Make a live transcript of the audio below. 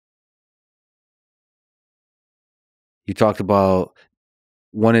you talked about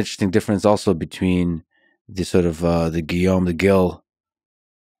one interesting difference also between the sort of the Gil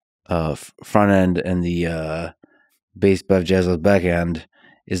front end and the base Beff Jezos back end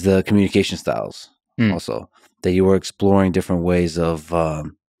is the communication styles. Also, that you were exploring different ways of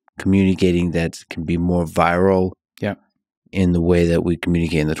communicating that can be more viral. Yeah. In the way that we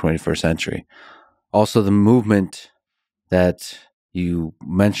communicate in the 21st century. Also, the movement that you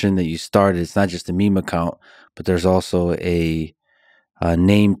mentioned that you started, it's not just a meme account, but there's also a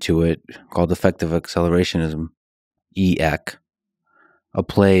name to it called Effective Accelerationism, EAC,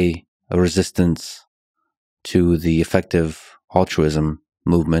 a resistance to the effective altruism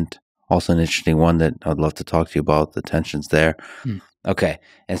movement. Also an interesting one that I'd love to talk to you about, the tensions there. Okay.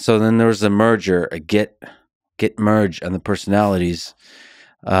 And so then there was a merger, a Git merge on the personalities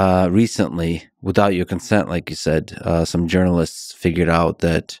recently without your consent, like you said. Some journalists figured out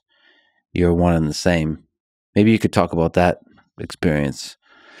that you're one and the same. Maybe you could talk about that experience.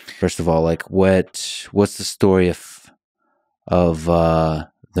 First of all, like what's the story of the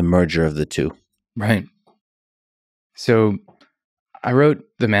merger of the two? Right. So I wrote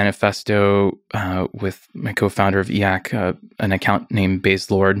the manifesto with my co-founder of EAC, an account named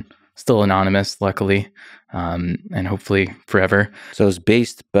Baselord, still anonymous, luckily, and hopefully forever. So it's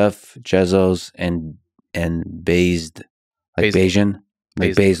based Beff, Jezos, and based like Bayesian,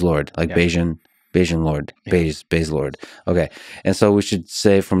 like Baselord, like yeah. Bayesian Lord, yeah. Baselord. Okay, and so we should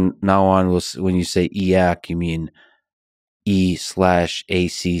say from now on, when you say EAC, you mean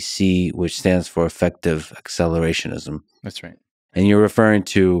E/ACC, which stands for Effective Accelerationism. That's right. And you're referring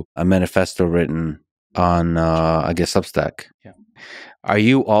to a manifesto written on, I guess, Substack. Yeah. Are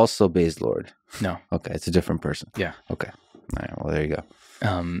you also Baselord? No. Okay, it's a different person. Yeah. Okay. All right. Well, there you go.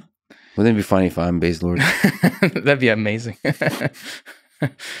 Wouldn't it be funny if I'm Baselord? That'd be amazing.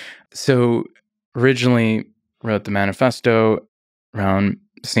 So, originally wrote the manifesto around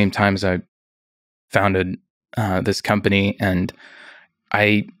the same time as I founded this company, and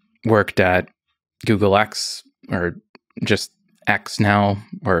I worked at Google X, or just X now,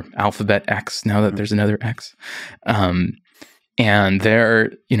 or Alphabet X now that there's another X. And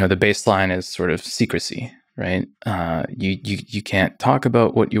there, the baseline is sort of secrecy, right? You can't talk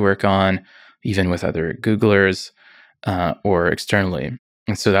about what you work on, even with other Googlers or externally.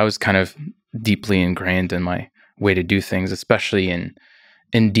 And so that was kind of deeply ingrained in my way to do things, especially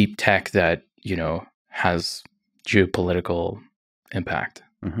in deep tech that, has geopolitical impact,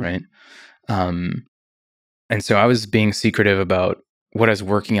 right? And so I was being secretive about what I was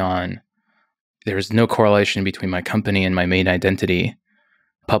working on. There was no correlation between my company and my main identity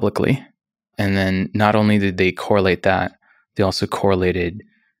publicly. And then not only did they correlate that, they also correlated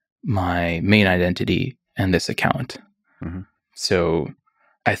my main identity and this account. So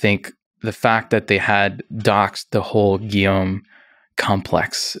I think the fact that they had doxed the whole Guillaume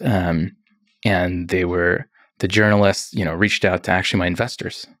complex, and the journalists, reached out to actually my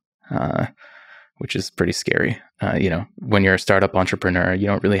investors, which is pretty scary. When you're a startup entrepreneur, you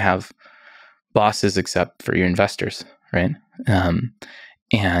don't really have bosses except for your investors, right?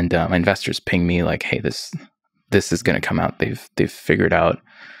 And my investors ping me like, "Hey, this is going to come out. They've figured out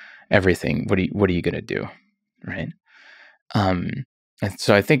everything. What are you going to do?" Right? And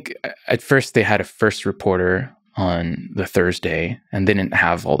so I think at first they had a first reporter on the Thursday and they didn't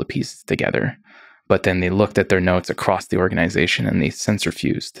have all the pieces together. But then they looked at their notes across the organization and they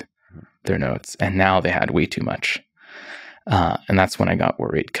centrifuged their notes. And now they had way too much. And that's when I got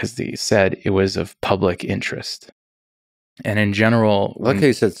worried, because they said it was of public interest. And in general... Like how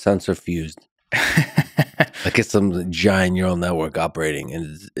you said centrifuged. Like it's some giant neural network operating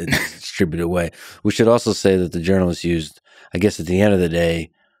and it's distributed away. We should also say that the journalists used, I guess at the end of the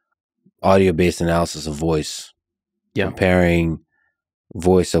day, audio-based analysis of voice. Yeah. Comparing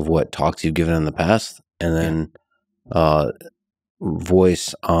voice of what talks you've given in the past, and then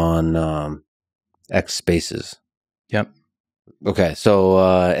voice on X spaces. Yep. Okay, so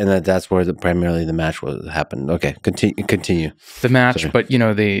and that's where primarily the match happened. Okay, continue. The match, sorry. But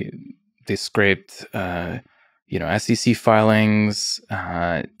they scraped SEC filings.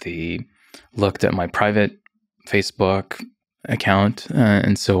 They looked at my private Facebook account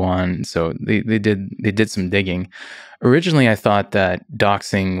and so on. So they did some digging. Originally, I thought that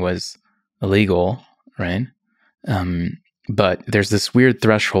doxing was illegal, right? But there's this weird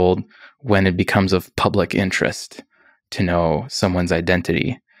threshold when it becomes of public interest to know someone's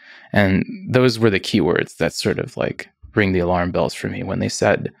identity. And those were the keywords that sort of like ring the alarm bells for me when they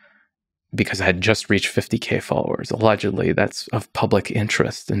said, because I had just reached 50K followers, allegedly that's of public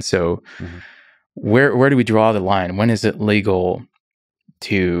interest. And so where do we draw the line? When is it legal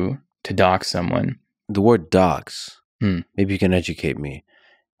to dox someone? The word dox Maybe you can educate me.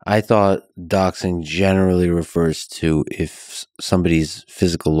 I thought doxing generally refers to if somebody's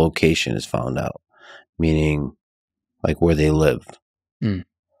physical location is found out, meaning like where they live. Mm.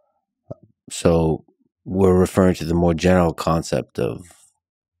 So we're referring to the more general concept of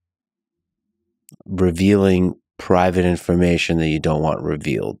revealing private information that you don't want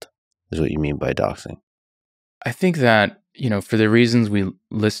revealed, is what you mean by doxing. I think that, for the reasons we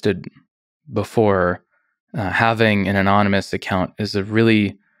listed before, having an anonymous account is a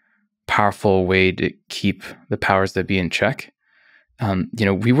really powerful way to keep the powers that be in check.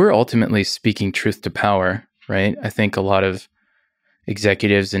 We were ultimately speaking truth to power, right? I think a lot of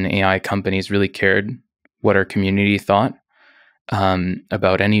executives in AI companies really cared what our community thought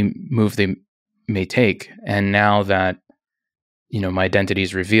about any move they may take. And now that, my identity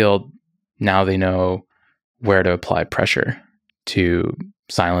is revealed, now they know where to apply pressure to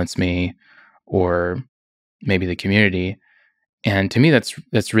silence me or maybe the community. And to me,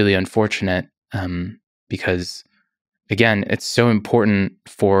 that's really unfortunate because, again, it's so important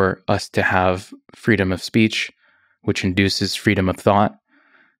for us to have freedom of speech, which induces freedom of thought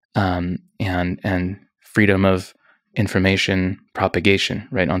and freedom of information propagation,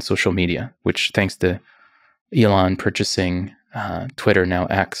 right, on social media, which thanks to Elon purchasing Twitter, now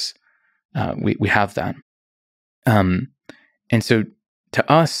X, we have that. And so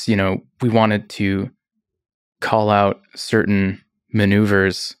to us, we wanted to call out certain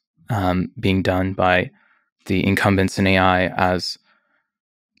maneuvers being done by the incumbents in AI as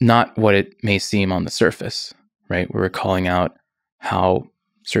not what it may seem on the surface, right? We were calling out how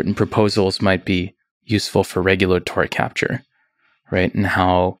certain proposals might be useful for regulatory capture, right? And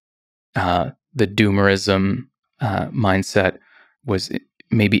how the doomerism mindset was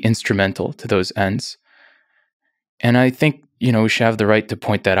maybe instrumental to those ends. And I think, we should have the right to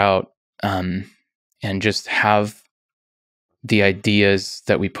point that out and just have the ideas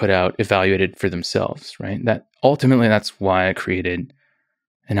that we put out evaluated for themselves, right? That ultimately, that's why I created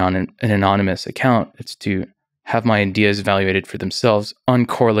an anonymous account. It's to have my ideas evaluated for themselves,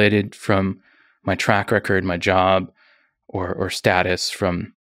 uncorrelated from my track record, my job, or status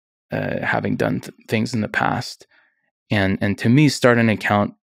from having done things in the past. And to me, start an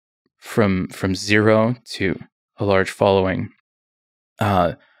account from zero to a large following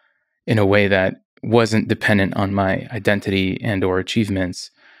in a way that wasn't dependent on my identity and or achievements,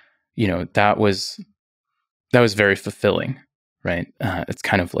 that was very fulfilling, right? It's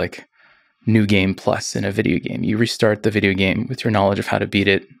kind of like New Game Plus in a video game. You restart the video game with your knowledge of how to beat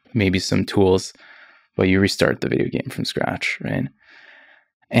it, maybe some tools, but you restart the video game from scratch, right?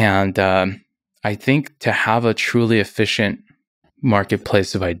 And I think to have a truly efficient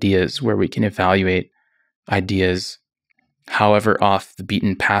marketplace of ideas where we can evaluate ideas however off the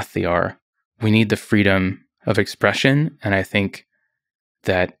beaten path they are, we need the freedom of expression. And I think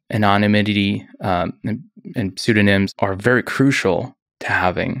that anonymity and pseudonyms are very crucial to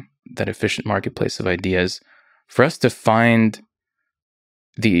having that efficient marketplace of ideas for us to find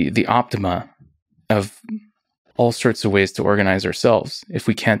the optima of all sorts of ways to organize ourselves. If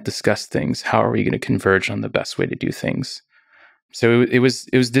we can't discuss things, how are we going to converge on the best way to do things? So it was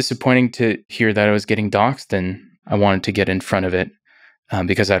disappointing to hear that I was getting doxxed, and I wanted to get in front of it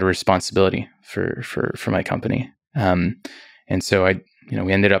because I had a responsibility for my company. And so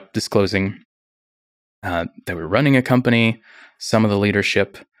we ended up disclosing that we were running a company, some of the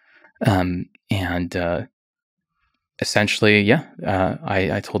leadership, and essentially,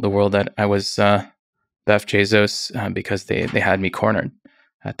 I told the world that I was Beff Jezos because they had me cornered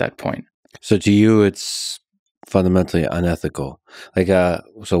at that point. So to you, it's fundamentally unethical.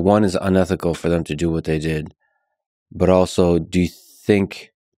 So one is unethical for them to do what they did, but also, do you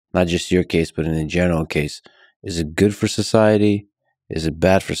think, not just your case, but in a general case, is it good for society? Is it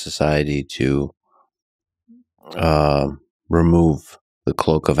bad for society to remove the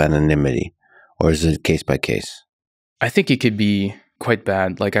cloak of anonymity, or is it case by case? I think it could be quite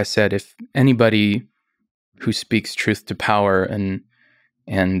bad. Like I said, if anybody who speaks truth to power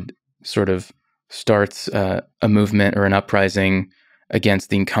and sort of starts a movement or an uprising against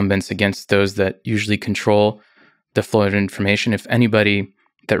the incumbents, against those that usually control the flow of information, if anybody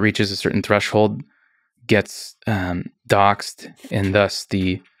that reaches a certain threshold gets doxxed, and thus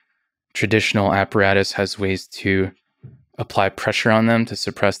the traditional apparatus has ways to apply pressure on them to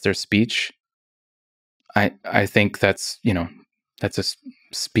suppress their speech, I think that's a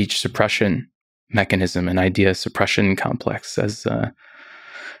speech suppression mechanism, an idea suppression complex, as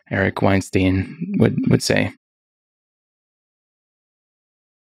Eric Weinstein would say.